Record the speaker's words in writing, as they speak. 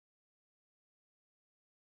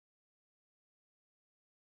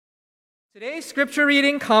Today's scripture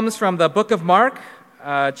reading comes from the book of Mark,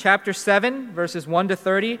 chapter 7, verses 1 to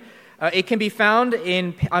 30. It can be found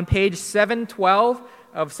on page 712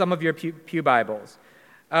 of some of your pew Bibles.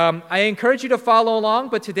 I encourage you to follow along,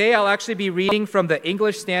 but today I'll actually be reading from the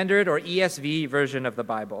English Standard or ESV version of the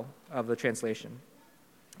Bible, of the translation.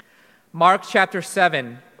 Mark chapter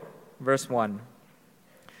 7, verse 1.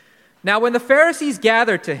 Now when the Pharisees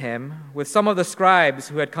gathered to him with some of the scribes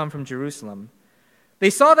who had come from Jerusalem, they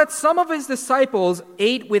saw that some of his disciples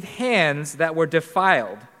ate with hands that were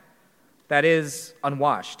defiled, that is,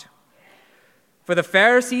 unwashed. For the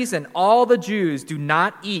Pharisees and all the Jews do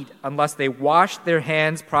not eat unless they wash their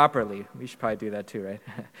hands properly. We should probably do that too, right?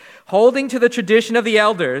 Holding to the tradition of the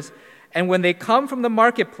elders, and when they come from the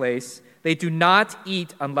marketplace, they do not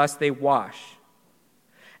eat unless they wash.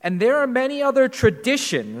 And there are many other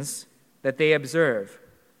traditions that they observe,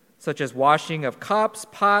 such as washing of cups,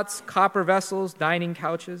 pots, copper vessels, dining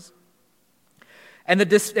couches. And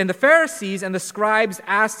the Pharisees and the scribes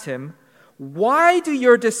asked him, "Why do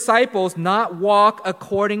your disciples not walk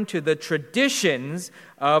according to the traditions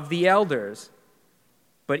of the elders,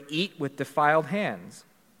 but eat with defiled hands?"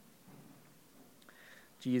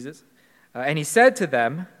 And he said to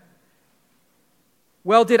them,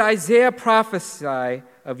 "Well, did Isaiah prophesy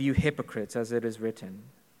of you hypocrites, as it is written,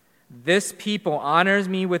 'This people honors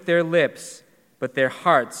me with their lips, but their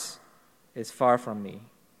hearts is far from me.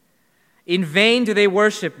 In vain do they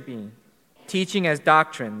worship me, teaching as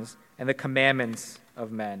doctrines and the commandments of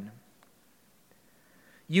men.'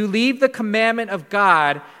 You leave the commandment of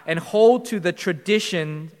God and hold to the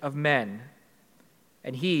tradition of men."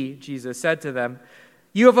 And he, Jesus, said to them,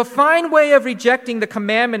 "You have a fine way of rejecting the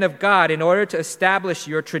commandment of God in order to establish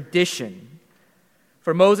your tradition.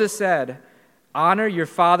 For Moses said, 'Honor your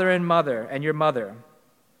father and your mother,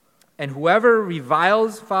 and whoever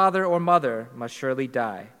reviles father or mother must surely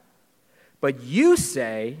die.' But you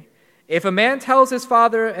say, 'If a man tells his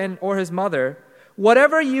father or his mother,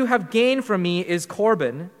 whatever you have gained from me is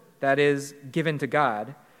korban, that is, given to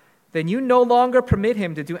God,' then you no longer permit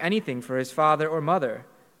him to do anything for his father or mother,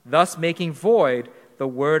 thus making void the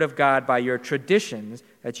word of God by your traditions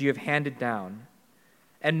that you have handed down.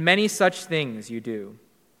 And many such things you do."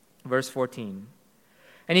 Verse 14.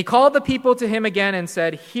 And he called the people to him again and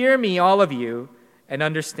said, "Hear me, all of you, and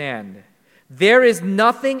understand. There is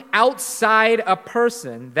nothing outside a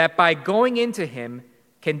person that by going into him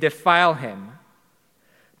can defile him.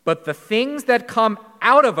 But the things that come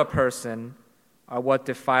out of a person are what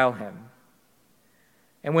defile him."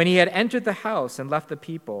 And when he had entered the house and left the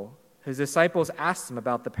people, his disciples asked him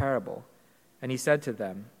about the parable. And he said to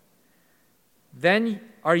them, "Then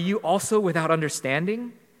are you also without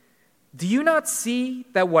understanding? Do you not see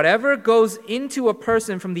that whatever goes into a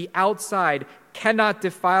person from the outside cannot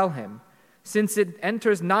defile him, since it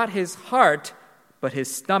enters not his heart, but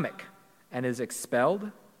his stomach, and is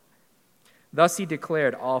expelled?" Thus he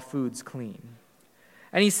declared all foods clean.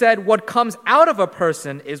 And he said, "What comes out of a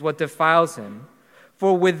person is what defiles him.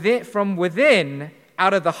 For from within,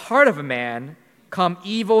 out of the heart of a man, come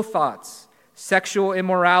evil thoughts, sexual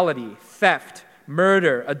immorality, theft,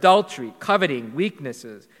 murder, adultery, coveting,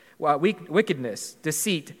 wickedness,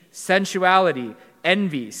 deceit, sensuality,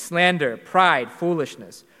 envy, slander, pride,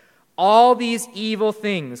 foolishness. All these evil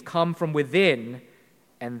things come from within,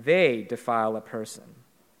 and they defile a person."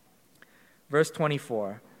 Verse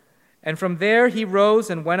 24. And from there he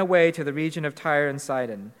rose and went away to the region of Tyre and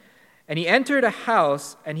Sidon. And he entered a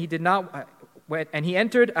house, and did not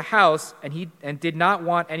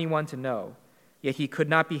want anyone to know, yet he could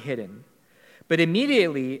not be hidden. But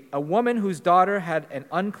immediately a woman whose daughter had an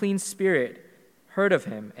unclean spirit heard of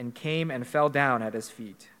him and came and fell down at his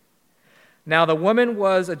feet. Now the woman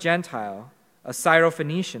was a Gentile, a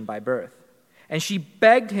Syrophoenician by birth, and she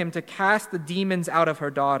begged him to cast the demons out of her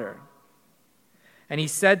daughter. And he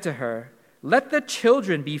said to her, "Let the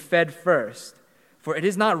children be fed first, for it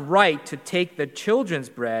is not right to take the children's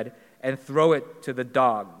bread and throw it to the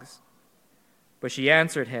dogs." But she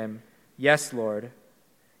answered him, "Yes, Lord.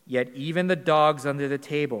 Yet even the dogs under the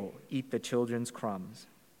table eat the children's crumbs."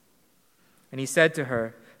 And he said to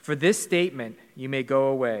her, "For this statement you may go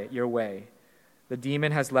away your way. The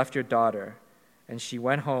demon has left your daughter." And she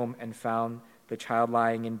went home and found the child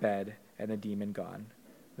lying in bed and the demon gone.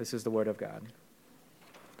 This is the word of God.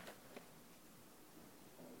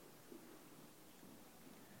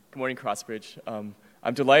 Good morning, Crossbridge.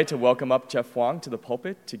 I'm delighted to welcome up Jeff Wong to the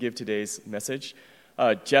pulpit to give today's message.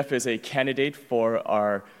 Jeff is a candidate for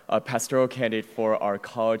our pastoral candidate for our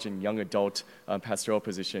college and young adult pastoral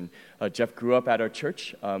position. Jeff grew up at our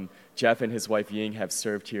church. Jeff and his wife Ying have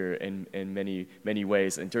served here in many, many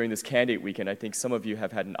ways. And during this candidate weekend, I think some of you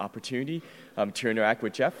have had an opportunity to interact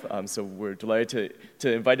with Jeff. So we're delighted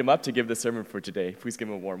to invite him up to give the sermon for today. Please give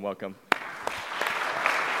him a warm welcome.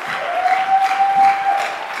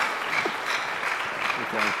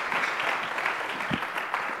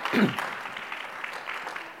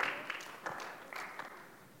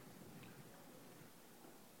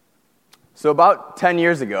 So about 10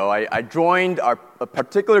 years ago, I joined a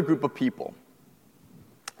particular group of people.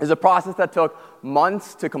 It was a process that took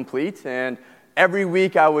months to complete, and every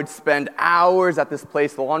week I would spend hours at this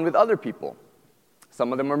place along with other people.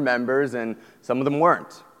 Some of them were members, and some of them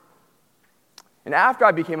weren't. And after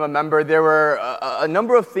I became a member, there were a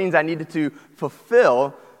number of things I needed to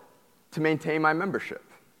fulfill to maintain my membership.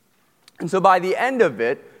 And so by the end of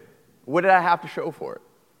it, what did I have to show for it?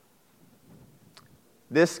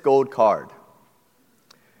 This gold card.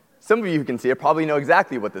 Some of you who can see it probably know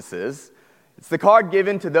exactly what this is. It's the card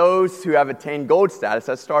given to those who have attained gold status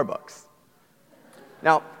at Starbucks.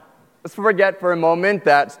 Now, let's forget for a moment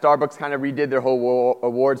that Starbucks kind of redid their whole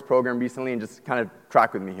awards program recently and just kind of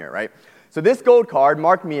track with me here, right? So this gold card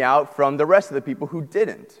marked me out from the rest of the people who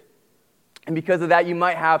didn't. And because of that, you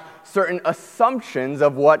might have certain assumptions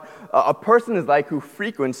of what a person is like who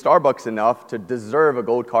frequents Starbucks enough to deserve a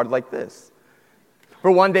gold card like this. For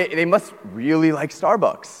one, they must really like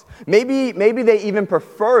Starbucks. Maybe they even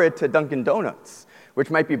prefer it to Dunkin' Donuts, which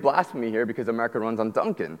might be blasphemy here because America runs on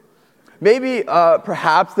Dunkin'. Maybe,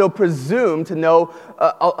 perhaps, they'll presume to know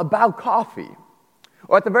about coffee.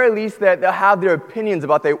 Or at the very least, they'll have their opinions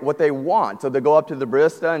about what they want. So they'll go up to the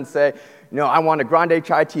barista and say, I want a grande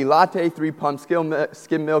chai tea latte, 3-pump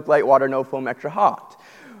skim milk, light water, no foam, extra hot.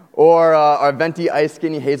 Or a venti iced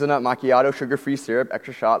skinny hazelnut macchiato, sugar-free syrup,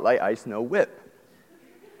 extra shot, light ice, no whip.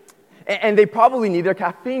 And they probably need their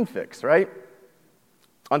caffeine fix, right?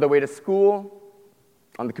 On the way to school,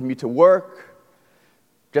 on the commute to work,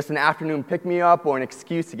 just an afternoon pick-me-up or an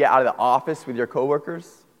excuse to get out of the office with your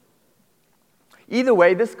coworkers. Either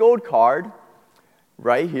way, this gold card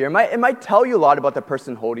right here, it might tell you a lot about the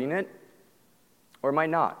person holding it, or it might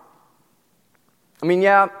not. I mean,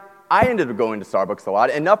 yeah, I ended up going to Starbucks a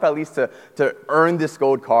lot, enough at least to earn this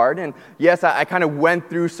gold card. And yes, I kind of went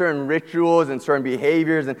through certain rituals and certain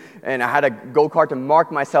behaviors, and I had a gold card to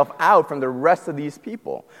mark myself out from the rest of these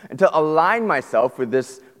people and to align myself with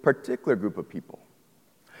this particular group of people.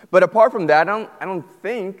 But apart from that, I don't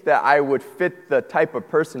think that I would fit the type of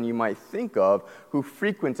person you might think of who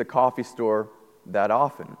frequents a coffee store that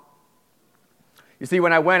often. You see,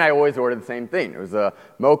 when I went, I always ordered the same thing. It was a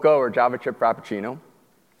mocha or Java chip frappuccino.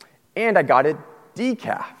 And I got it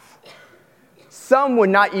decaf. Some would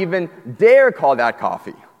not even dare call that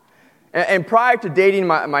coffee. And prior to dating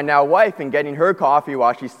my now wife and getting her coffee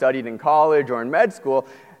while she studied in college or in med school,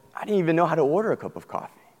 I didn't even know how to order a cup of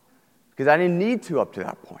coffee because I didn't need to up to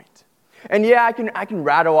that point. And yeah, I can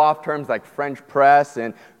rattle off terms like French press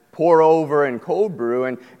and pour over and cold brew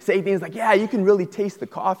and say things like, yeah, you can really taste the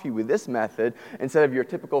coffee with this method instead of your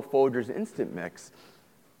typical Folgers instant mix.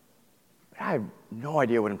 But I have no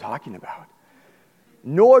idea what I'm talking about.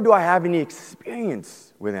 Nor do I have any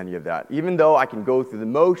experience with any of that, even though I can go through the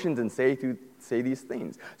motions and say these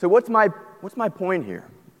things. So what's my point here?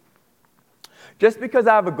 Just because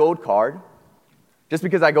I have a gold card, just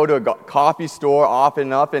because I go to a coffee store often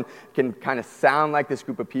enough and can kind of sound like this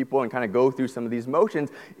group of people and kind of go through some of these motions,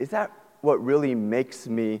 is that what really makes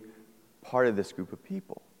me part of this group of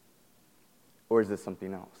people? Or is this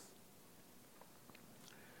something else?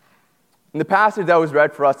 In the passage that was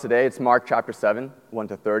read for us today, it's Mark chapter 7,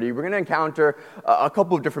 1-30. We're going to encounter a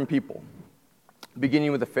couple of different people,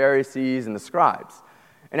 beginning with the Pharisees and the scribes.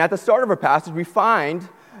 And at the start of our passage, we find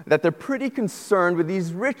that they're pretty concerned with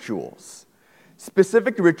these rituals,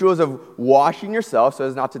 specific rituals of washing yourself so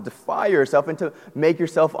as not to defile yourself and to make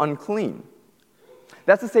yourself unclean.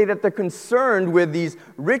 That's to say that they're concerned with these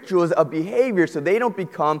rituals of behavior so they don't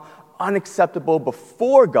become unacceptable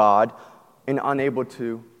before God and unable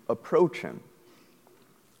to approach him.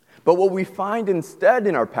 But what we find instead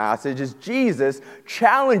in our passage is Jesus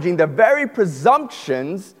challenging the very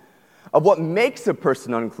presumptions of what makes a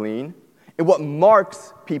person unclean and what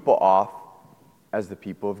marks people off as the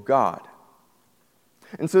people of God.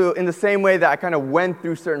 And so in the same way that I kind of went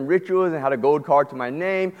through certain rituals and had a gold card to my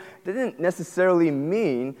name, didn't necessarily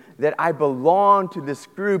mean that I belong to this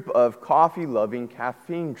group of coffee-loving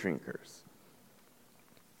caffeine drinkers.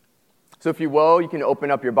 So if you will, you can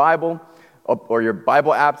open up your Bible or your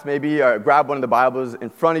Bible apps maybe, or grab one of the Bibles in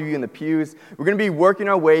front of you in the pews. We're going to be working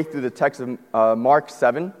our way through the text of Mark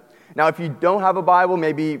 7. Now, if you don't have a Bible,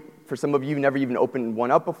 maybe for some of you never even opened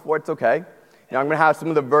one up before, it's okay. Now, I'm going to have some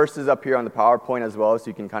of the verses up here on the PowerPoint as well, so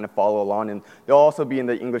you can kind of follow along, and they'll also be in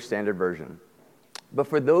the English Standard Version. But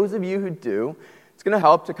for those of you who do, it's going to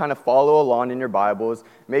help to kind of follow along in your Bibles,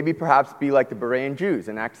 maybe perhaps be like the Berean Jews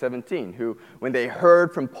in Acts 17, who, when they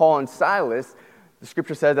heard from Paul and Silas, the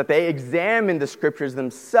Scripture says that they examined the Scriptures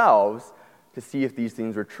themselves to see if these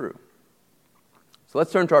things were true. So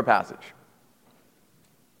let's turn to our passage.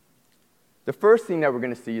 The first thing that we're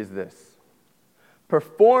going to see is this.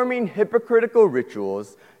 Performing hypocritical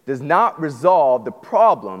rituals does not resolve the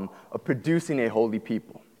problem of producing a holy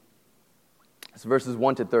people. It's verses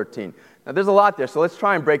 1 to 13. Now, there's a lot there, so let's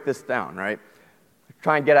try and break this down, right?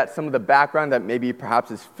 Try and get at some of the background that maybe perhaps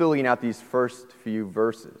is filling out these first few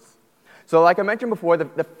verses. So like I mentioned before,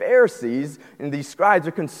 the Pharisees and these scribes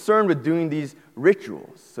are concerned with doing these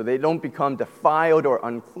rituals so they don't become defiled or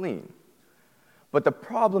unclean. But the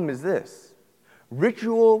problem is this.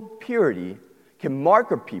 Ritual purity can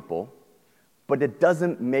mark a people, but it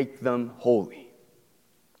doesn't make them holy.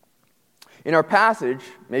 In our passage,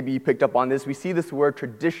 maybe you picked up on this, we see this word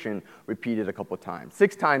tradition repeated a couple times.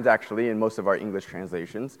 6 times, actually, in most of our English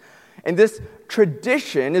translations. And this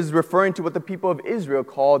tradition is referring to what the people of Israel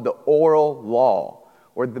called the oral law,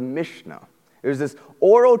 or the Mishnah. It was this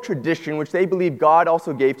oral tradition which they believe God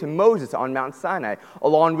also gave to Moses on Mount Sinai,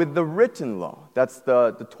 along with the written law. That's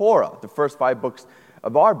the Torah, the first 5 books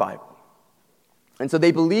of our Bible. And so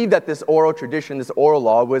they believed that this oral tradition, this oral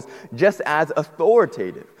law, was just as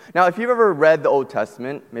authoritative. Now, if you've ever read the Old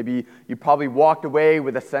Testament, maybe you probably walked away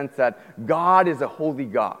with a sense that God is a holy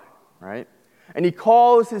God, right? And He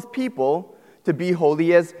calls His people to be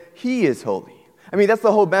holy as He is holy. I mean, that's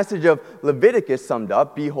the whole message of Leviticus summed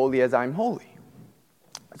up, be holy as I'm holy.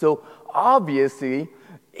 So obviously,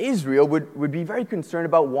 Israel would be very concerned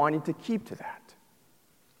about wanting to keep to that.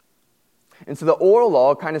 And so the oral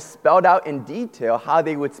law kind of spelled out in detail how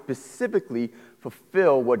they would specifically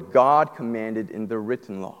fulfill what God commanded in the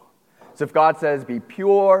written law. So if God says, be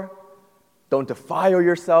pure, don't defile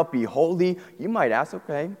yourself, be holy, you might ask,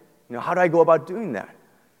 okay, how do I go about doing that?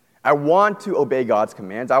 I want to obey God's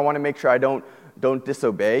commands. I want to make sure I don't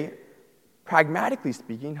disobey. Pragmatically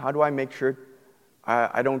speaking, how do I make sure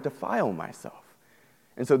I don't defile myself?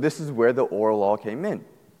 And so this is where the oral law came in.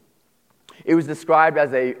 It was described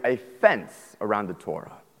as a fence around the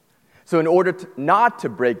Torah. So in order not to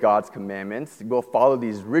break God's commandments, we'll follow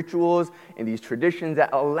these rituals and these traditions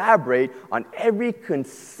that elaborate on every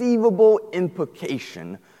conceivable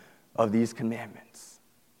implication of these commandments.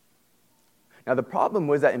 Now the problem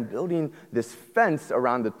was that in building this fence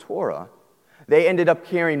around the Torah, they ended up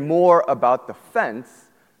caring more about the fence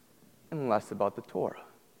and less about the Torah.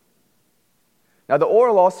 Now the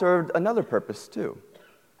oral law served another purpose too.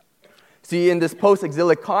 See, in this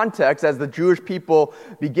post-exilic context, as the Jewish people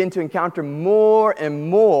begin to encounter more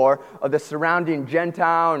and more of the surrounding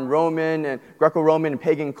Gentile and Roman and Greco-Roman and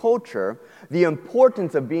pagan culture, the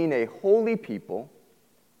importance of being a holy people,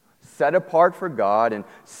 set apart for God and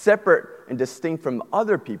separate and distinct from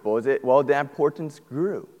other people, the importance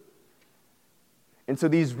grew. And so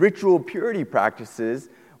these ritual purity practices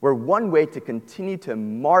were one way to continue to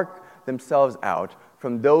mark themselves out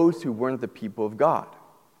from those who weren't the people of God.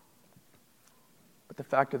 But the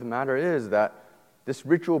fact of the matter is that this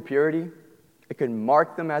ritual purity, it could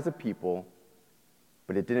mark them as a people,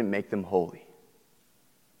 but it didn't make them holy.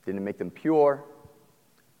 It didn't make them pure.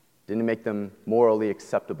 It didn't make them morally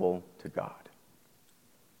acceptable to God.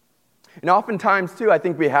 And oftentimes, too, I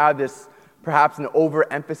think we have this, perhaps an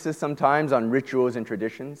overemphasis sometimes on rituals and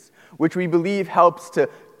traditions, which we believe helps to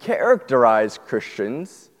characterize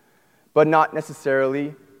Christians, but not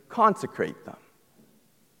necessarily consecrate them.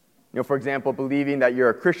 For example, believing that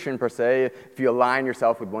you're a Christian per se, if you align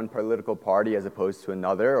yourself with one political party as opposed to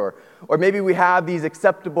another, or maybe we have these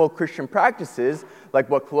acceptable Christian practices, like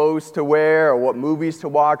what clothes to wear, or what movies to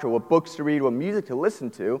watch, or what books to read, what music to listen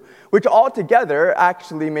to, which altogether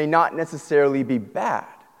actually may not necessarily be bad.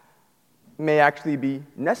 It may actually be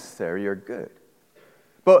necessary or good.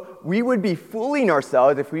 But we would be fooling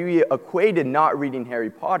ourselves if we equated not reading Harry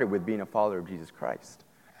Potter with being a follower of Jesus Christ.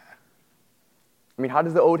 I mean, how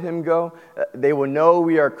does the old hymn go? They will know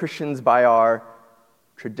we are Christians by our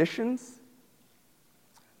traditions?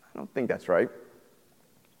 I don't think that's right.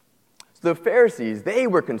 So the Pharisees, they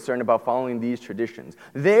were concerned about following these traditions,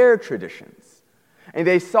 their traditions. And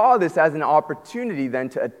they saw this as an opportunity then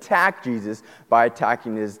to attack Jesus by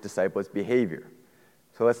attacking his disciples' behavior.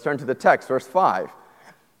 So let's turn to the text, verse 5.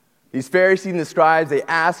 These Pharisees and the scribes, they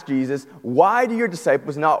asked Jesus, why do your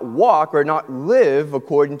disciples not walk or not live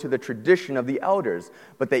according to the tradition of the elders,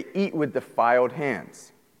 but they eat with defiled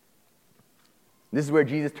hands? This is where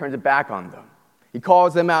Jesus turns it back on them. He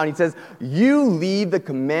calls them out and he says, you leave the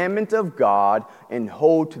commandment of God and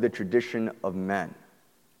hold to the tradition of men.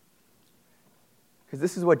 Because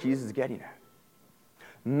this is what Jesus is getting at.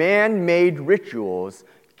 Man-made rituals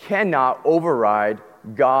cannot override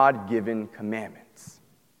God-given commandments.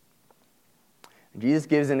 And Jesus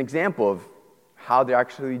gives an example of how they're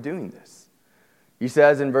actually doing this. He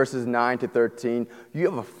says in verses 9 to 13, you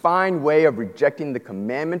have a fine way of rejecting the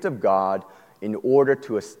commandment of God in order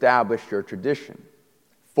to establish your tradition.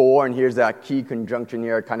 For, and here's that key conjunction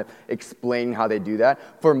here, kind of explaining how they do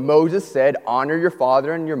that. For Moses said, honor your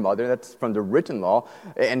father and your mother, that's from the written law,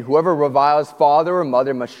 and whoever reviles father or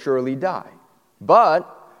mother must surely die.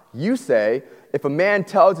 But you say, if a man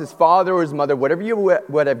tells his father or his mother, whatever you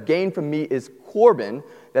would have gained from me is Corban,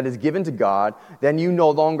 that is given to God, then you no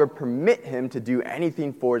longer permit him to do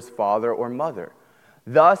anything for his father or mother,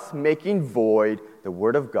 thus making void the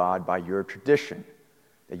word of God by your tradition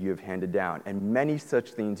that you have handed down, and many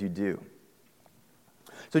such things you do.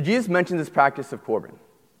 So Jesus mentions this practice of Corban.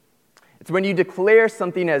 It's when you declare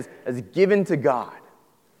something as given to God.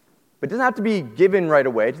 But it doesn't have to be given right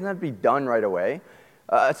away. It doesn't have to be done right away.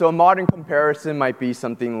 So a modern comparison might be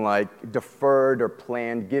something like deferred or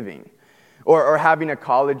planned giving, or having a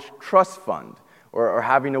college trust fund, or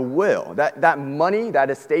having a will. That money, that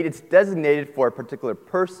estate, it's designated for a particular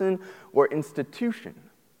person or institution.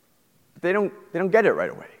 But they don't get it right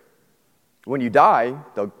away. When you die,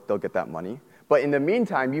 they'll get that money. But in the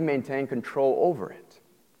meantime, you maintain control over it.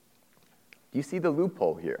 Do you see the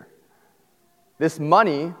loophole here? This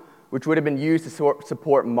money, which would have been used to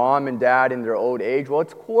support mom and dad in their old age, well,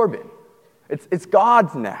 it's Corban. It's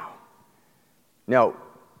God's now. Now,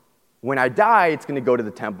 when I die, it's going to go to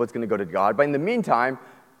the temple, it's going to go to God. But in the meantime,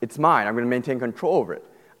 it's mine. I'm going to maintain control over it.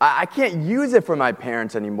 I can't use it for my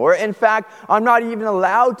parents anymore. In fact, I'm not even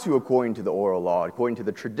allowed to according to the oral law, according to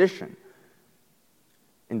the tradition.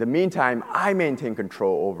 In the meantime, I maintain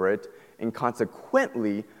control over it, and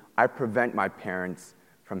consequently, I prevent my parents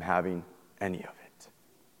from having any of it.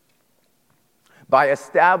 By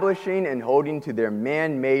establishing and holding to their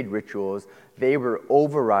man-made rituals, they were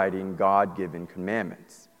overriding God-given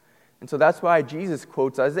commandments. And so that's why Jesus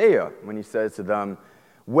quotes Isaiah when he says to them,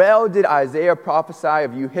 well did Isaiah prophesy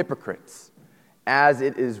of you hypocrites, as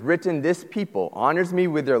it is written, this people honors me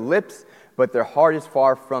with their lips, but their heart is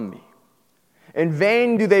far from me. In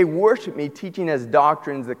vain do they worship me, teaching as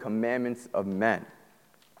doctrines the commandments of men.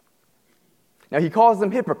 Now he calls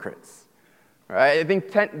them hypocrites. Right? I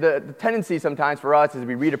think the tendency sometimes for us is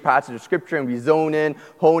we read a passage of Scripture and we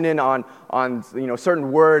hone in on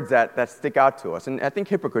certain words that stick out to us. And I think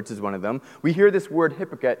hypocrites is one of them. We hear this word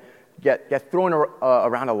hypocrite get thrown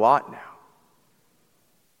around a lot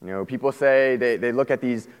now. People say they look at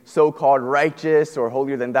these so-called righteous or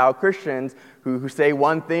holier-than-thou Christians who say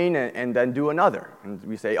one thing and then do another. And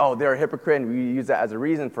we say, oh, they're a hypocrite, and we use that as a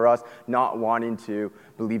reason for us not wanting to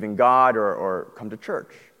believe in God or come to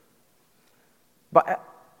church. But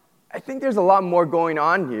I think there's a lot more going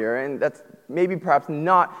on here, and that's maybe perhaps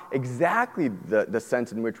not exactly the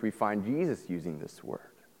sense in which we find Jesus using this word.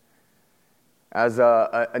 As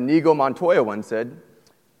Inigo Montoya once said,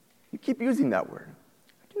 you keep using that word.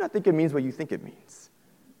 I do not think it means what you think it means.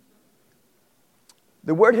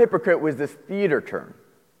 The word hypocrite was this theater term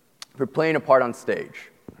for playing a part on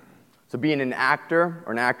stage. So being an actor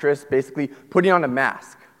or an actress, basically putting on a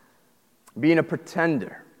mask, being a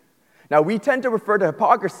pretender. Now, we tend to refer to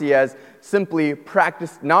hypocrisy as simply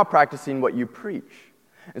not practicing what you preach.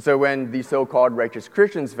 And so when the so-called righteous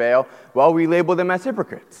Christians fail, well, we label them as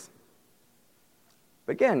hypocrites.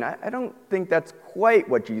 But again, I don't think that's quite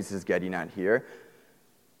what Jesus is getting at here,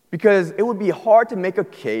 because it would be hard to make a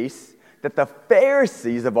case that the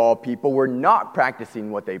Pharisees of all people were not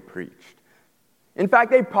practicing what they preached. In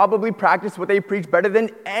fact, they probably practiced what they preached better than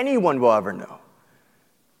anyone will ever know.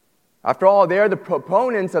 After all, they are the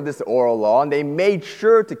proponents of this oral law, and they made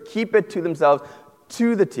sure to keep it to themselves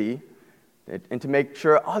to the T, and to make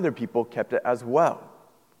sure other people kept it as well.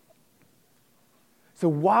 So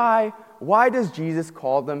why does Jesus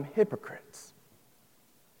call them hypocrites?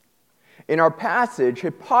 In our passage,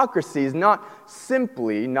 hypocrisy is not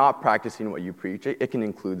simply not practicing what you preach. It can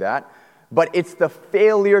include that. But it's the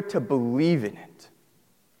failure to believe in it.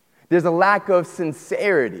 There's a lack of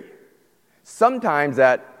sincerity. Sometimes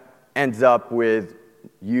that ends up with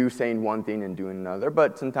you saying one thing and doing another,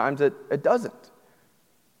 but sometimes it doesn't.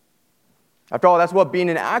 After all, that's what being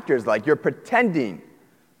an actor is like. You're pretending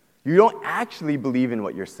You don't actually believe in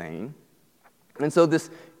what you're saying. And so this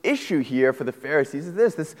issue here for the Pharisees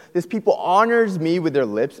is this people honors me with their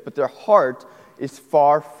lips, but their heart is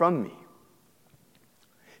far from me.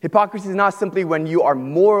 Hypocrisy is not simply when you are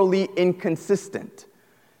morally inconsistent.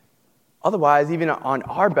 Otherwise, even on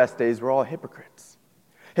our best days, we're all hypocrites.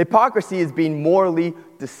 Hypocrisy is being morally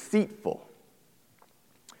deceitful.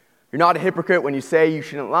 You're not a hypocrite when you say you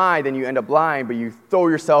shouldn't lie, then you end up lying, but you throw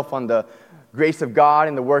yourself on the grace of God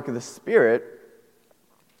and the work of the Spirit.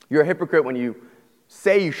 You're a hypocrite when you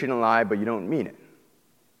say you shouldn't lie, but you don't mean it.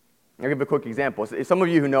 I'll give a quick example. Some of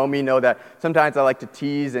you who know me know that sometimes I like to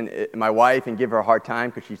tease my wife and give her a hard time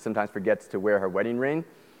because she sometimes forgets to wear her wedding ring.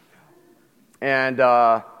 And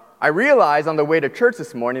I realized on the way to church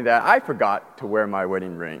this morning that I forgot to wear my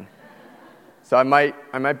wedding ring. So I might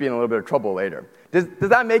be in a little bit of trouble later. Does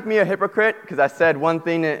that make me a hypocrite because I said one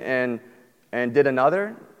thing and did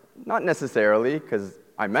another? Not necessarily, because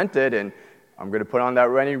I meant it, and I'm going to put on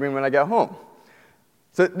that wedding ring when I get home.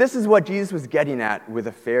 So this is what Jesus was getting at with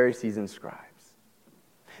the Pharisees and scribes.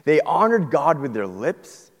 They honored God with their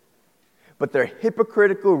lips, but their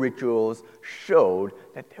hypocritical rituals showed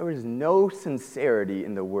that there was no sincerity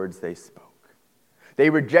in the words they spoke. They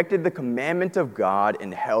rejected the commandment of God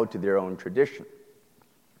and held to their own tradition.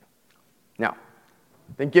 Now,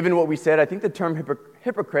 then given what we said, I think the term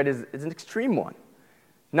hypocrite is an extreme one,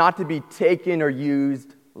 not to be taken or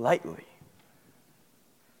used lightly.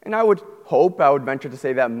 And I would venture to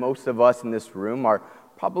say that most of us in this room are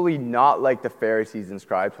probably not like the Pharisees and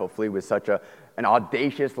scribes, hopefully, with such an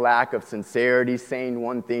audacious lack of sincerity, saying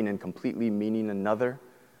one thing and completely meaning another.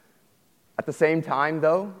 At the same time,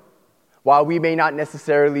 though, while we may not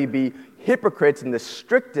necessarily be hypocrites in the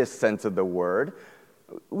strictest sense of the word,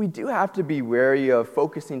 we do have to be wary of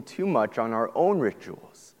focusing too much on our own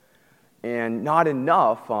rituals and not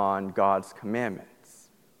enough on God's commandments.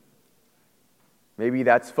 Maybe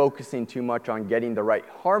that's focusing too much on getting the right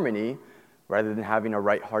harmony rather than having a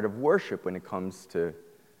right heart of worship when it comes to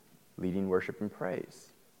leading worship and praise.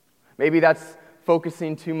 Maybe that's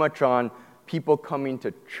focusing too much on people coming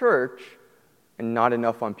to church and not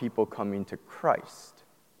enough on people coming to Christ.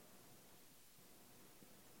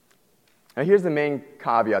 Now here's the main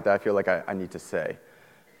caveat that I feel like I need to say.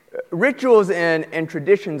 Rituals and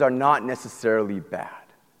traditions are not necessarily bad.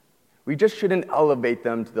 We just shouldn't elevate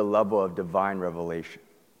them to the level of divine revelation.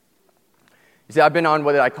 You see, I've been on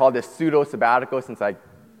what I call this pseudo-sabbatical since I've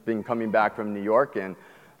been coming back from New York, and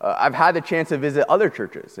I've had the chance to visit other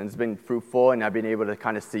churches, and it's been fruitful, and I've been able to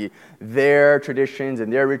kind of see their traditions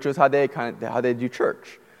and their rituals, how they do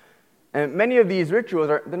church. And many of these rituals,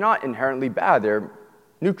 they're not inherently bad, they're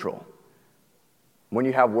neutral. When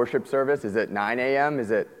you have worship service, is it 9 a.m., is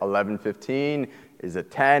it 11:15, is it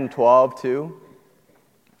 10, 12, 2?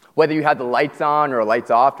 Whether you had the lights on or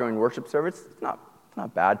lights off during worship service, it's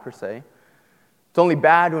not bad per se. It's only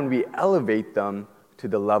bad when we elevate them to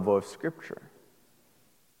the level of Scripture.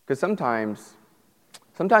 Because sometimes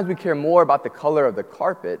we care more about the color of the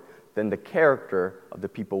carpet than the character of the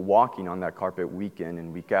people walking on that carpet week in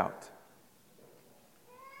and week out.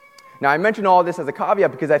 Now, I mention all this as a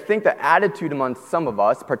caveat because I think the attitude among some of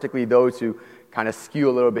us, particularly those who kind of skew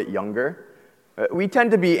a little bit younger, we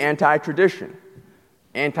tend to be anti-tradition.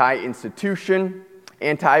 Anti-institution,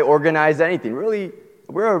 anti-organized anything. Really,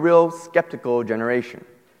 we're a real skeptical generation.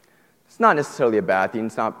 It's not necessarily a bad thing.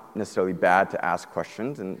 It's not necessarily bad to ask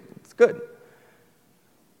questions, and it's good.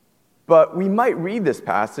 But we might read this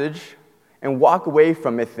passage and walk away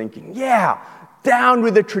from it thinking, yeah, down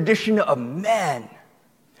with the tradition of men.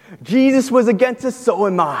 Jesus was against it, so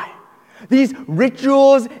am I. These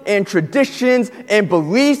rituals and traditions and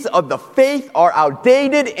beliefs of the faith are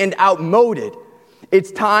outdated and outmoded. It's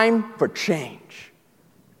time for change.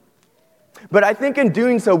 But I think in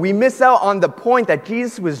doing so, we miss out on the point that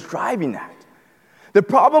Jesus was driving at. The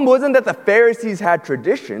problem wasn't that the Pharisees had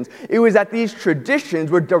traditions. It was that these traditions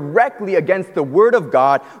were directly against the Word of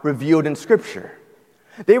God revealed in Scripture.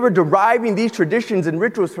 They were deriving these traditions and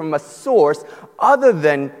rituals from a source other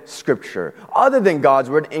than Scripture, other than God's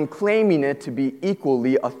Word, and claiming it to be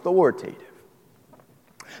equally authoritative.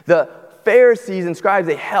 The Pharisees and scribes,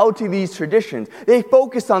 they held to these traditions. They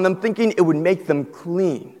focused on them thinking it would make them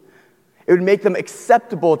clean. It would make them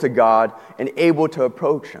acceptable to God and able to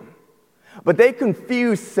approach Him. But they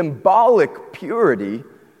confused symbolic purity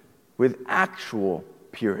with actual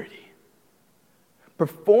purity.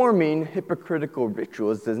 Performing hypocritical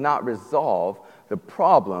rituals does not resolve the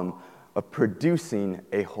problem of producing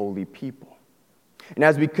a holy people. And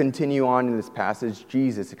as we continue on in this passage,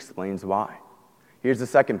 Jesus explains why. Here's the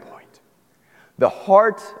second point. The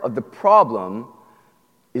heart of the problem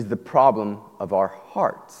is the problem of our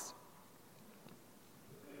hearts.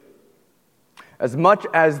 As much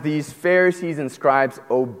as these Pharisees and scribes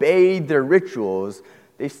obeyed their rituals,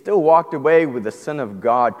 they still walked away with the Son of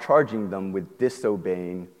God charging them with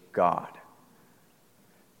disobeying God.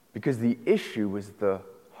 Because the issue was the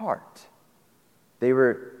heart. They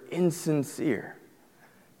were insincere.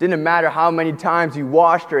 Didn't matter how many times you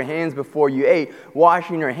washed your hands before you ate.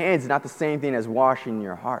 Washing your hands is not the same thing as washing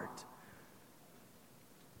your heart.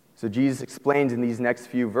 So Jesus explains in these next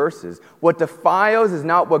few verses, what defiles is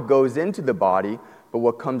not what goes into the body, but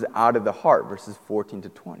what comes out of the heart, verses 14 to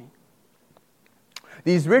 20.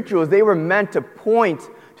 These rituals, they were meant to point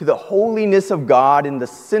to the holiness of God and the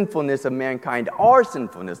sinfulness of mankind, our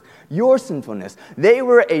sinfulness, your sinfulness. They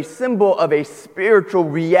were a symbol of a spiritual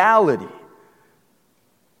reality.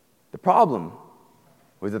 The problem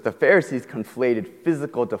was that the Pharisees conflated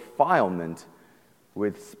physical defilement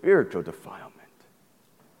with spiritual defilement.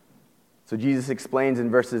 So Jesus explains in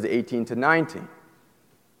verses 18 to 19.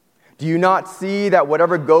 Do you not see that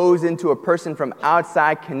whatever goes into a person from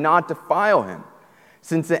outside cannot defile him,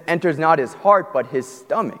 since it enters not his heart but his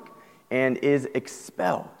stomach and is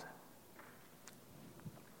expelled?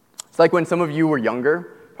 It's like when some of you were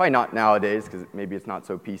younger, probably not nowadays because maybe it's not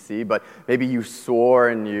so PC, but maybe you swore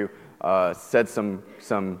and you said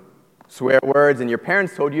some swear words and your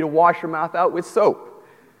parents told you to wash your mouth out with soap.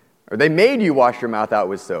 Or they made you wash your mouth out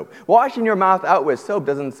with soap. Washing your mouth out with soap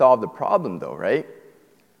doesn't solve the problem though, right?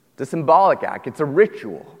 It's a symbolic act. It's a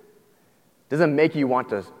ritual. It doesn't make you want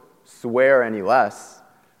to swear any less.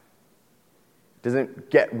 It doesn't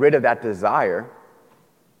get rid of that desire.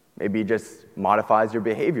 Maybe it just modifies your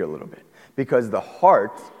behavior a little bit. Because the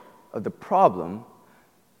heart of the problem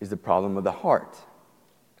is the problem of the heart.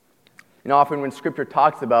 And often when Scripture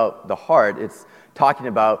talks about the heart, it's talking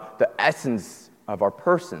about the essence of our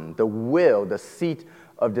person, the will, the seat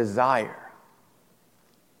of desire.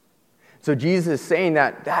 So Jesus is saying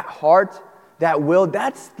that heart, that will,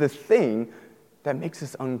 that's the thing that makes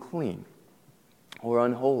us unclean or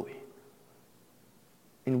unholy.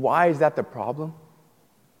 And why is that the problem?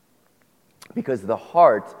 Because the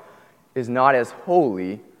heart is not as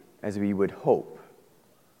holy as we would hope.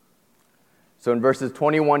 So in verses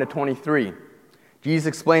 21 to 23, Jesus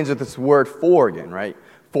explains with this word "for" again, right?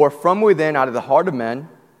 For from within, out of the heart of men,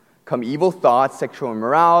 come evil thoughts, sexual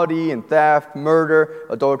immorality, and theft, murder,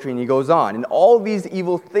 adultery, and he goes on. And all these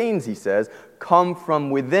evil things, he says, come from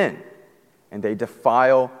within, and they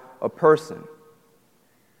defile a person.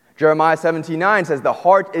 Jeremiah 17:9 says, the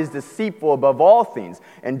heart is deceitful above all things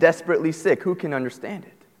and desperately sick. Who can understand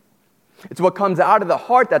it? It's what comes out of the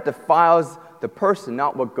heart that defiles the person,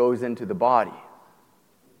 not what goes into the body.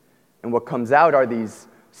 And what comes out are these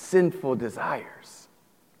sinful desires.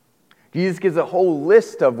 Jesus gives a whole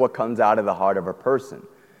list of what comes out of the heart of a person.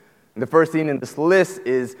 And the first thing in this list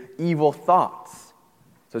is evil thoughts.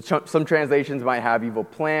 So some translations might have evil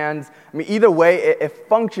plans. I mean, either way, it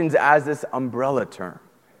functions as this umbrella term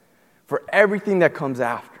for everything that comes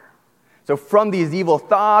after. So from these evil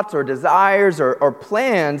thoughts or desires or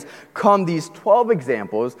plans come these 12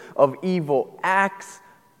 examples of evil acts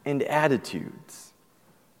and attitudes.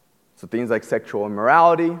 So things like sexual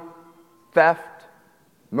immorality, theft,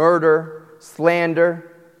 murder,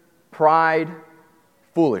 slander, pride,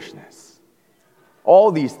 foolishness.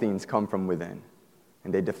 All these things come from within,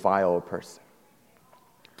 and they defile a person.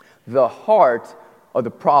 The heart of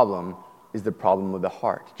the problem is the problem of the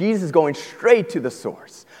heart. Jesus is going straight to the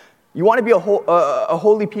source. You want to be a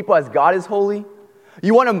holy people as God is holy?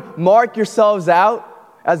 You want to mark yourselves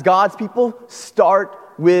out as God's people? Start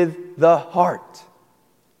with the heart.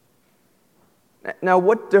 Now,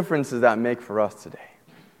 what difference does that make for us today?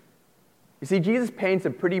 You see, Jesus paints a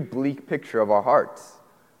pretty bleak picture of our hearts.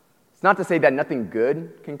 It's not to say that nothing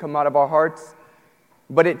good can come out of our hearts,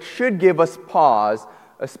 but it should give us pause,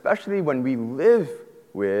 especially when we live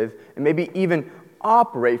with and maybe even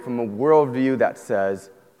operate from a worldview that says,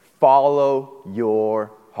 follow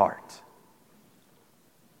your heart.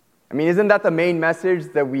 I mean, isn't that the main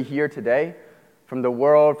message that we hear today from the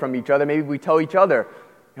world, from each other? Maybe we tell each other,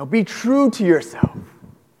 be true to yourself.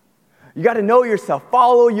 You got to know yourself.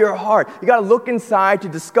 Follow your heart. You got to look inside to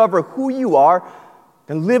discover who you are,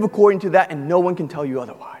 then live according to that, and no one can tell you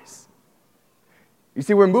otherwise. You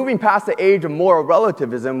see, we're moving past the age of moral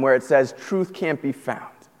relativism where it says truth can't be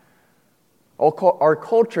found. Our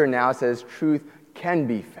culture now says truth can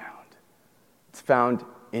be found. It's found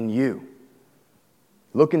in you.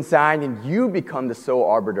 Look inside and you become the sole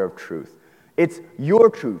arbiter of truth. It's your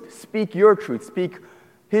truth. Speak your truth. Speak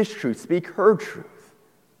his truth. Speak her truth.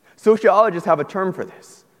 Sociologists have a term for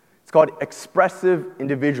this. It's called expressive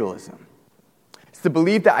individualism. It's It's the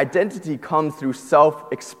belief that identity comes through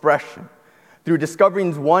self-expression, through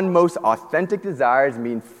discovering one's most authentic desires and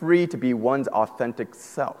being free to be one's authentic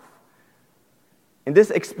self. And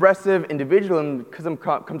this expressive individualism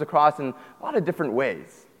comes across in a lot of different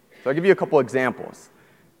ways. So I'll give you a couple examples.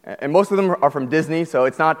 And most of them are from Disney, so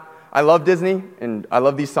it's not, I love Disney and I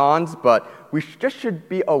love these songs, but we just should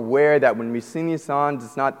be aware that when we sing these songs,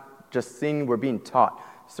 it's not just singing, we're being taught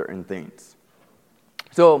certain things.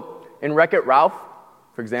 So in Wreck-It Ralph,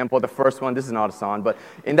 for example, the first one, this is not a song, but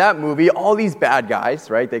in that movie, all these bad guys,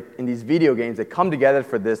 right, in these video games, they come together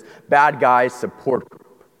for this bad guy support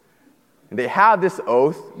group. And they have this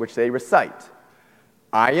oath, which they recite.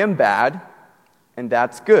 I am bad, and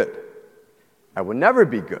that's good. I will never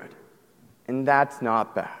be good, and that's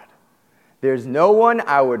not bad. There's no one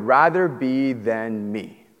I would rather be than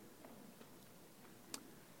me.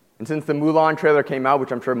 And since the Mulan trailer came out,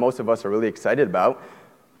 which I'm sure most of us are really excited about,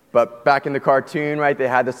 but back in the cartoon, right, they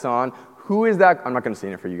had the song, who is that, I'm not going to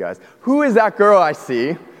sing it for you guys, who is that girl I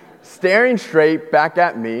see staring straight back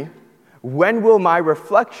at me? When will my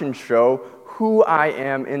reflection show who I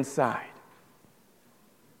am inside?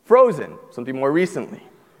 Frozen, something more recently.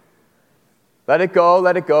 Let it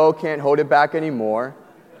go, can't hold it back anymore.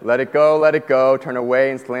 Let it go, turn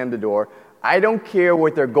away and slam the door. I don't care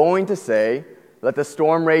what they're going to say. Let the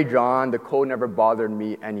storm rage on, the cold never bothered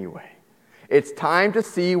me anyway. It's time to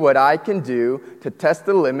see what I can do to test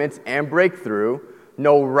the limits and break through.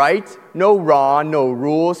 No right, no wrong, no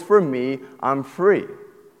rules for me. I'm free.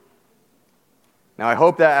 Now, I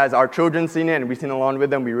hope that as our children sing it and we sing along with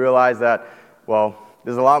them, we realize that, well,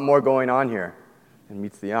 there's a lot more going on here than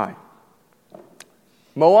meets the eye.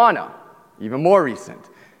 Moana, even more recent.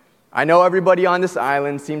 I know everybody on this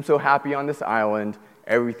island seems so happy on this island.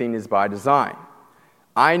 Everything is by design.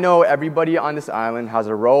 I know everybody on this island has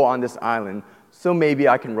a role on this island, so maybe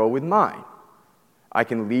I can roll with mine. I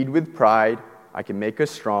can lead with pride. I can make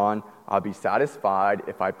us strong. I'll be satisfied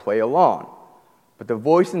if I play along. But the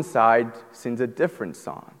voice inside sings a different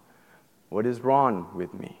song. What is wrong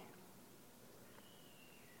with me?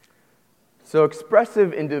 So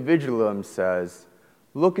expressive individualism says,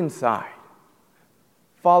 look inside.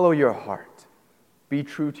 Follow your heart. Be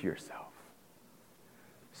true to yourself.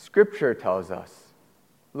 Scripture tells us,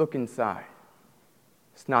 look inside.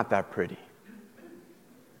 It's not that pretty.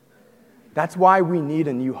 That's why we need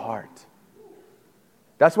a new heart.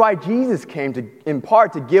 That's why Jesus came in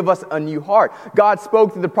part to give us a new heart. God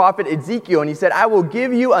spoke to the prophet Ezekiel and he said, I will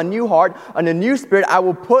give you a new heart and a new spirit I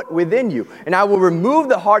will put within you. And I will remove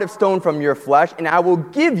the heart of stone from your flesh and I will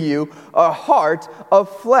give you a heart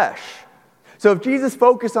of flesh. So if Jesus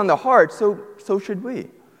focused on the heart, so should we.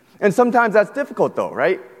 And sometimes that's difficult though,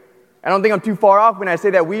 right? I don't think I'm too far off when I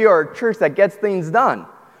say that we are a church that gets things done.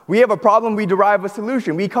 We have a problem, we derive a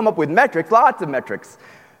solution. We come up with metrics, lots of metrics.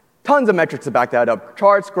 Tons of metrics to back that up.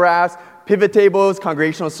 Charts, graphs, pivot tables,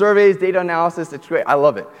 congregational surveys, data analysis. It's great. I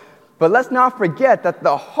love it. But let's not forget that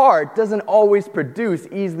the heart doesn't always produce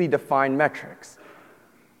easily defined metrics.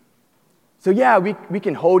 So yeah, we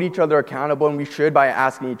can hold each other accountable, and we should by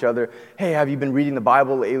asking each other, hey, have you been reading the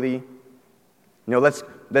Bible lately?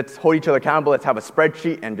 Let's hold each other accountable. Let's have a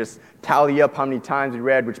spreadsheet and just tally up how many times we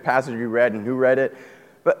read, which passage we read, and who read it.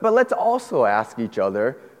 But let's also ask each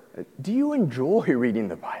other, do you enjoy reading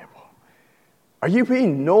the Bible? Are you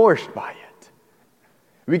being nourished by it?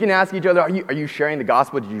 We can ask each other, are you sharing the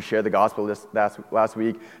gospel? Did you share the gospel last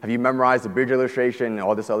week? Have you memorized the bridge illustration and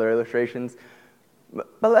all these other illustrations?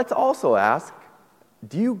 But let's also ask,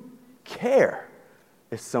 do you care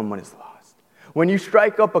if someone is lost? When you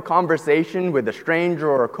strike up a conversation with a stranger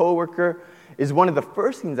or a coworker, is one of the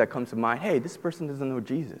first things that comes to mind, hey, this person doesn't know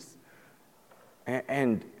Jesus.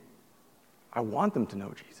 And I want them to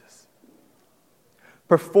know Jesus.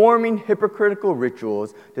 Performing hypocritical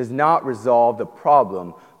rituals does not resolve the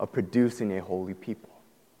problem of producing a holy people.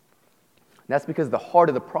 And that's because the heart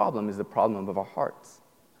of the problem is the problem of our hearts.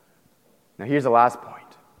 Now here's the last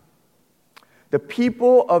point. The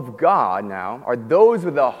people of God now are those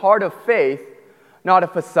with a heart of faith, not a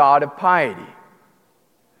facade of piety.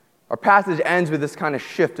 Our passage ends with this kind of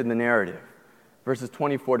shift in the narrative, verses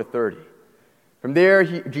 24 to 30. From there,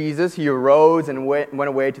 Jesus arose and went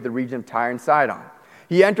away to the region of Tyre and Sidon.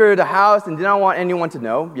 He entered a house and did not want anyone to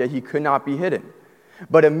know, yet he could not be hidden.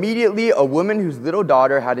 But immediately a woman whose little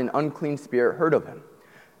daughter had an unclean spirit heard of him.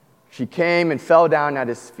 She came and fell down at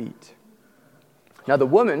his feet. Now the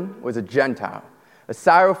woman was a Gentile, a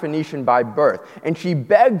Syrophoenician by birth, and she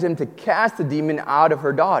begged him to cast the demon out of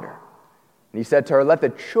her daughter. And he said to her, let the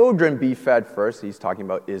children be fed first. He's talking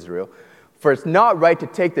about Israel. For it's not right to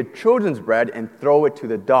take the children's bread and throw it to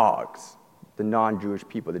the dogs, the non-Jewish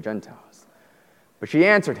people, the Gentiles. But she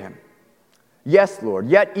answered him, "Yes, Lord,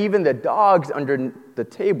 yet even the dogs under the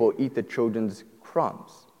table eat the children's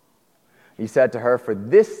crumbs." He said to her, "For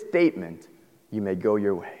this statement you may go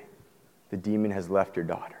your way. The demon has left your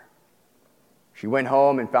daughter." She went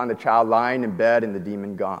home and found the child lying in bed and the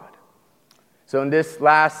demon gone. So in this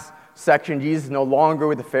last section, Jesus is no longer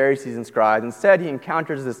with the Pharisees and scribes. Instead, he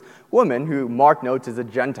encounters this woman who Mark notes is a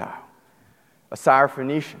Gentile, a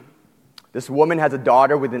Syrophoenician. This woman has a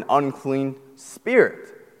daughter with an unclean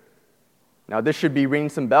spirit. Now, this should be ringing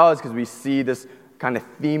some bells because we see this kind of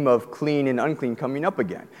theme of clean and unclean coming up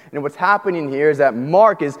again. And what's happening here is that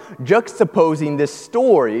Mark is juxtaposing this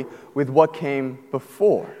story with what came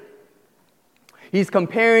before. He's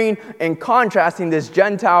comparing and contrasting this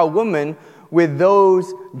Gentile woman with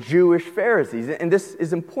those Jewish Pharisees. And this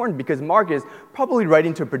is important because Mark is probably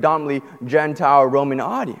writing to a predominantly Gentile Roman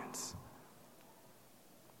audience.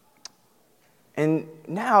 And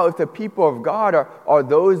now, if the people of God are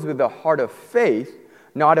those with a heart of faith,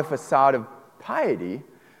 not a facade of piety,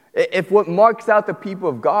 if what marks out the people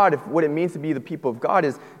of God, if what it means to be the people of God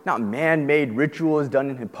is not man-made rituals done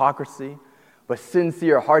in hypocrisy, but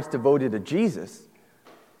sincere hearts devoted to Jesus,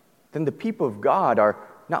 then the people of God are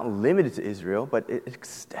not limited to Israel, but it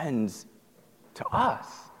extends to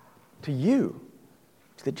us, to you,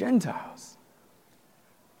 to the Gentiles.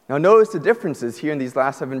 Now notice the differences here in these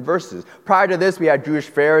last 7 verses. Prior to this, we had Jewish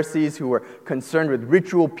Pharisees who were concerned with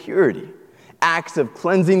ritual purity, acts of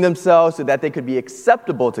cleansing themselves so that they could be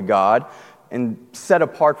acceptable to God and set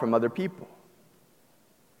apart from other people.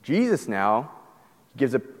 Jesus now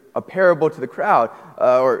gives a parable to the crowd,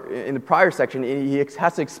 or in the prior section, he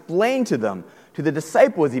has to explain to them, to the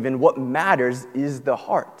disciples even, what matters is the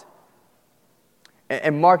heart.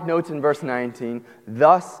 And Mark notes in verse 19,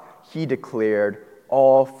 "Thus he declared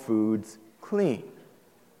all foods clean."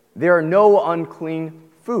 There are no unclean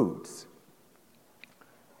foods.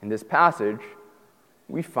 In this passage,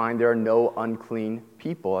 we find there are no unclean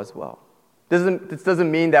people as well. This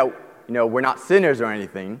doesn't mean that we're not sinners or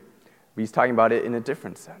anything, but he's talking about it in a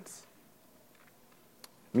different sense.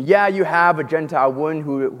 Yeah, you have a Gentile woman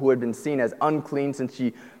who had been seen as unclean since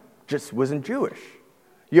she just wasn't Jewish.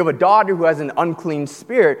 You have a daughter who has an unclean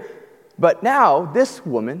spirit, but now this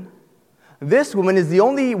woman is the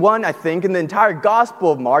only one, I think, in the entire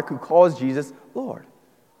Gospel of Mark who calls Jesus Lord.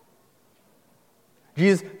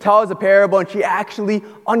 Jesus tells a parable and she actually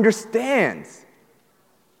understands.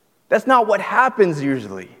 That's not what happens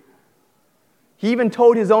usually. He even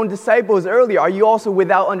told his own disciples earlier, "Are you also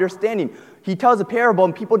without understanding?" He tells a parable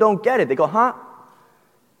and people don't get it. They go, "Huh?"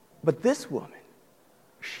 But this woman,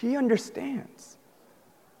 she understands.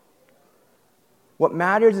 What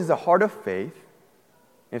matters is a heart of faith.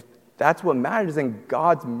 If that's what matters, then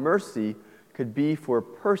God's mercy could be for a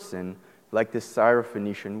person like this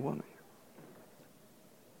Syrophoenician woman.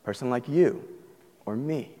 A person like you or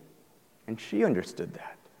me. And she understood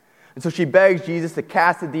that. And so she begs Jesus to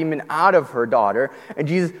cast the demon out of her daughter, and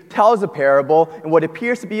Jesus tells a parable, and what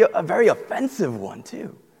appears to be a very offensive one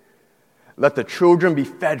too. "Let the children be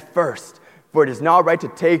fed first, for it is not right to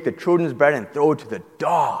take the children's bread and throw it to the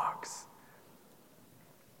dogs."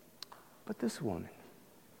 But this woman,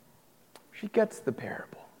 she gets the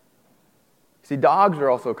parable. See, dogs are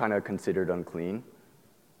also kind of considered unclean.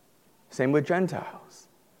 Same with Gentiles.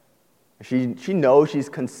 She knows she's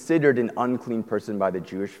considered an unclean person by the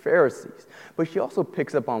Jewish Pharisees. But she also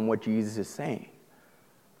picks up on what Jesus is saying.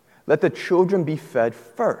 Let the children be fed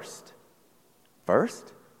first.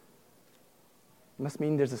 First? It must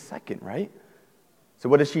mean there's a second, right? So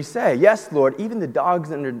what does she say? "Yes, Lord, even the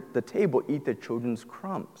dogs under the table eat the children's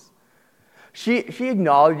crumbs." She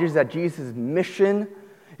acknowledges that Jesus' mission,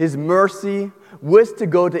 his mercy, was to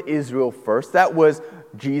go to Israel first. That was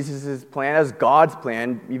Jesus' plan, as God's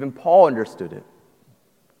plan. Even Paul understood it.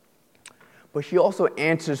 But she also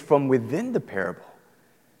answers from within the parable,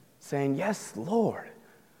 saying, "Yes, Lord,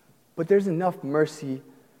 but there's enough mercy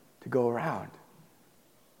to go around.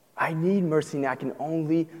 I need mercy, and I can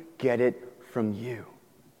only get it from you.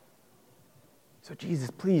 So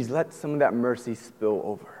Jesus, please let some of that mercy spill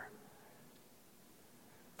over."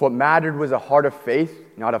 If what mattered was a heart of faith,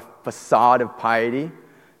 not a facade of piety,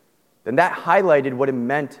 then that highlighted what it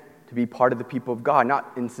meant to be part of the people of God,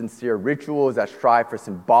 not insincere rituals that strive for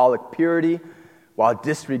symbolic purity while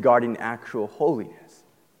disregarding actual holiness.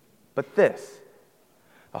 But this,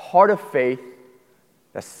 a heart of faith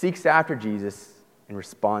that seeks after Jesus and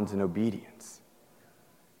responds in obedience.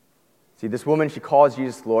 See, this woman, she calls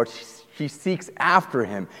Jesus Lord. She seeks after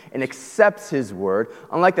him and accepts his word,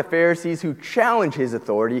 unlike the Pharisees who challenge his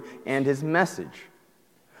authority and his message.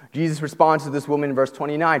 Jesus responds to this woman in verse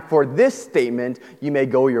 29, "For this statement you may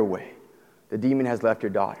go your way. the demon has left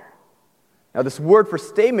your daughter. Now, this word for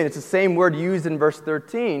statement, it's the same word used in verse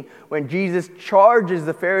 13 when Jesus charges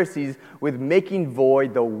the Pharisees with making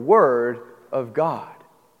void the word of God.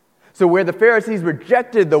 So where the Pharisees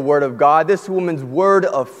rejected the word of God, this woman's word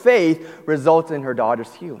of faith results in her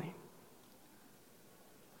daughter's healing.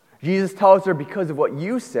 Jesus tells her, because of what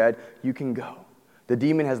you said, you can go. The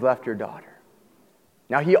demon has left your daughter.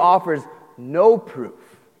 Now, he offers no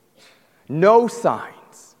proof, no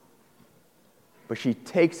signs, but she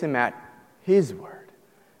takes him at his word.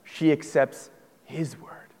 She accepts his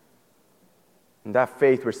word. And that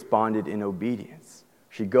faith responded in obedience.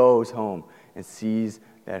 She goes home and sees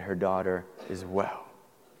that her daughter is well.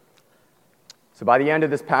 So by the end of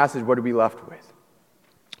this passage, what are we left with?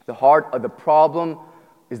 The heart of the problem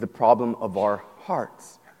is the problem of our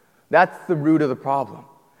hearts. That's the root of the problem.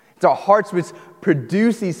 It's our hearts which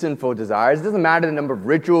produce these sinful desires. It doesn't matter the number of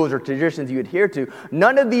rituals or traditions you adhere to.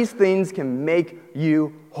 None of these things can make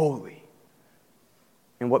you holy.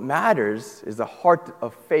 And what matters is the heart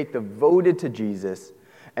of faith devoted to Jesus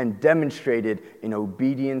and demonstrated in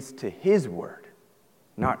obedience to his word,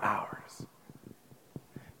 not ours.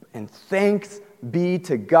 And thanks be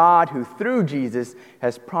to God who, through Jesus,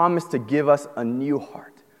 has promised to give us a new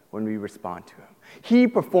heart when we respond to him. He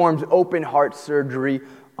performs open heart surgery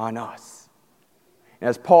on us. And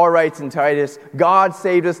as Paul writes in Titus, God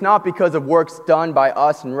saved us not because of works done by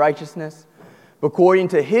us in righteousness, but according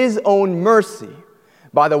to his own mercy,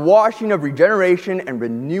 by the washing of regeneration and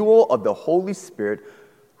renewal of the Holy Spirit,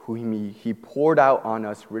 whom he poured out on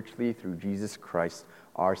us richly through Jesus Christ,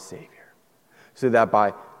 our Savior, so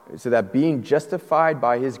that being justified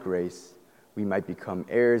by his grace, we might become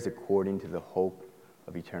heirs according to the hope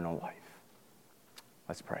of eternal life.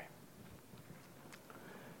 Let's pray.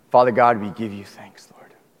 Father God, we give you thanks,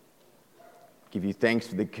 Lord. Give you thanks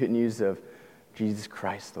for the good news of Jesus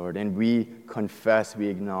Christ, Lord. And we confess, we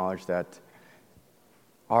acknowledge that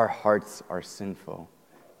our hearts are sinful.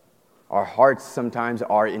 Our hearts sometimes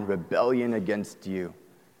are in rebellion against you.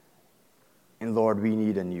 And Lord, we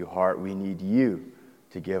need a new heart. We need you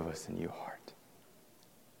to give us a new heart.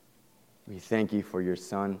 We thank you for your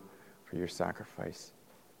Son, for your sacrifice,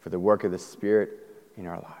 for the work of the Spirit in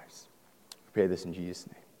our lives. We pray this in Jesus'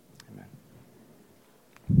 name.